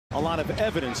A lot of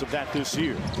evidence of that this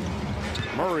year.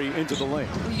 Murray into the lane.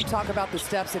 You talk about the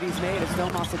steps that he's made as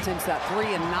Domas attempts that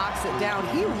three and knocks it down.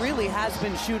 He really has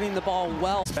been shooting the ball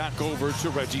well. Back over to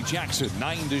Reggie Jackson.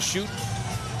 9 to shoot.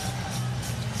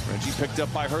 Reggie picked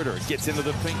up by Herter. Gets into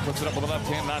the paint, puts it up with the left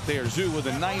hand, not there. Zoo with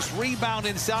a nice rebound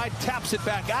inside, taps it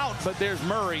back out, but there's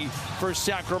Murray for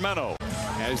Sacramento.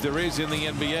 As there is in the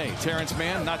NBA. Terrence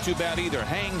Mann, not too bad either.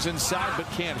 Hangs inside, but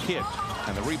can't hit.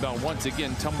 And the rebound once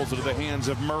again tumbles into the hands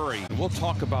of Murray. We'll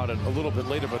talk about it a little bit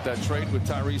later, but that trade with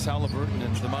Tyrese Halliburton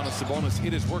and Domantas Sabonis,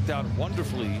 it has worked out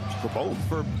wonderfully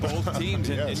for both teams.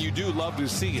 Yes. And you do love to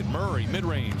see it. Murray,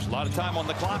 mid-range, a lot of time on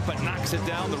the clock, but knocks it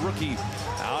down. The rookie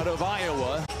out of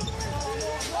Iowa.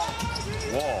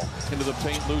 Wall into the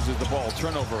paint, loses the ball.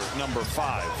 Turnover number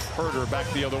 5. Herter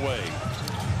back the other way.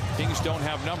 Kings don't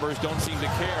have numbers, don't seem to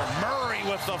care. Murray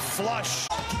with the flush.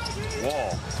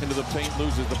 Wall into the paint,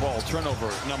 loses the ball. Turnover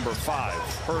number 5.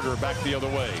 Herter back the other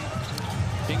way.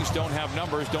 Kings don't have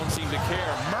numbers, don't seem to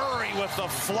care. Murray with the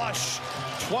flush.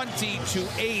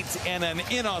 20-8 and an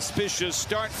inauspicious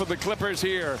start for the Clippers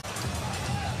here.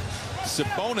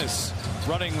 Sabonis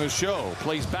running the show.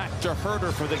 Plays back to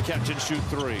Herter for the catch and shoot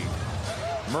 3.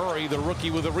 Murray, the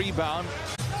rookie, with a rebound.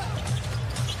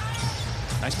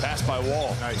 Nice pass by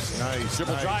Wall. Nice.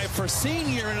 Dribble drive for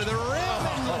Senior into the rim.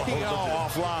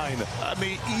 Offline. I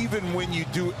mean, even when you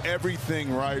do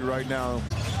everything right now,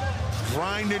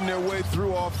 grinding their way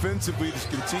through offensively to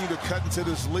continue to cut into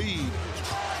this lead.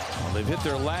 Well, they've hit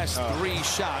their last 3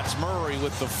 shots. Murray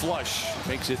with the flush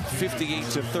makes it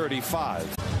 58-35.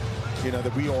 You know,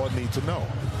 that we all need to know.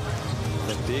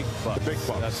 The big bucks. The big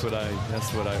bucks. That's what I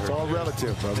heard. It's all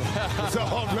relative, brother. It's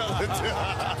all relative.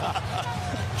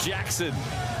 Jackson.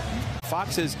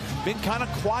 Fox has been kind of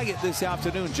quiet this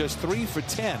afternoon, just 3 for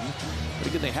 10. But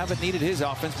again, they haven't needed his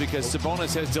offense because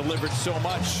Sabonis has delivered so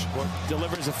much.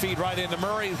 Delivers a feed right into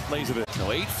Murray. Lays it in. No,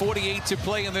 8:48 to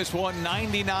play in this one.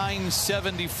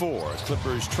 99-74.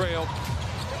 Clippers trail.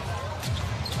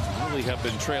 Really have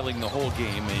been trailing the whole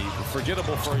game. A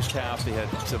forgettable first half. They had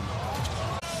some.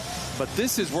 But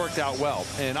this has worked out well,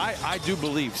 and I do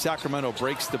believe Sacramento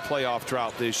breaks the playoff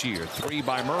drought this year. 3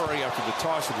 by Murray after the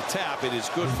toss of the tap. It is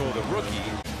good for the rookie.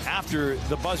 After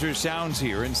the buzzer sounds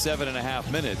here in 7.5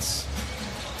 minutes.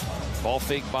 Ball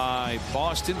fake by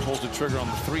Boston. Pulls the trigger on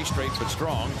the 3 straight but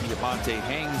strong. Diamante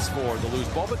hangs for the loose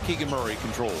ball, but Keegan Murray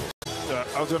controls.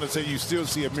 I was going to say you still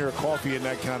see Amir Coffey in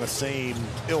that kind of same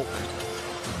ilk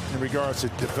in regards to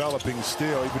developing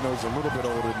still, even though he's a little bit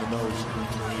older than those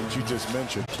that you just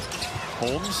mentioned.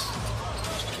 Holmes.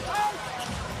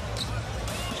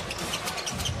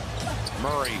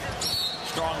 Murray.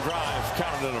 Strong drive.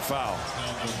 Counted and a foul.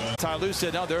 Ty Lue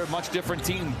said, no, they're a much different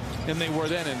team than they were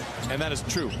then, and that is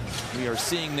true. We are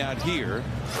seeing that here.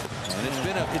 And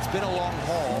it's been a long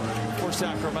haul for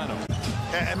Sacramento.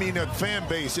 I mean, the fan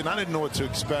base, and I didn't know what to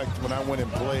expect when I went and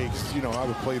played. You know, I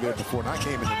would play there before, and I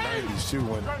came in the 90s, too,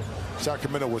 when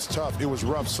Sacramento was tough. It was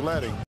rough sledding.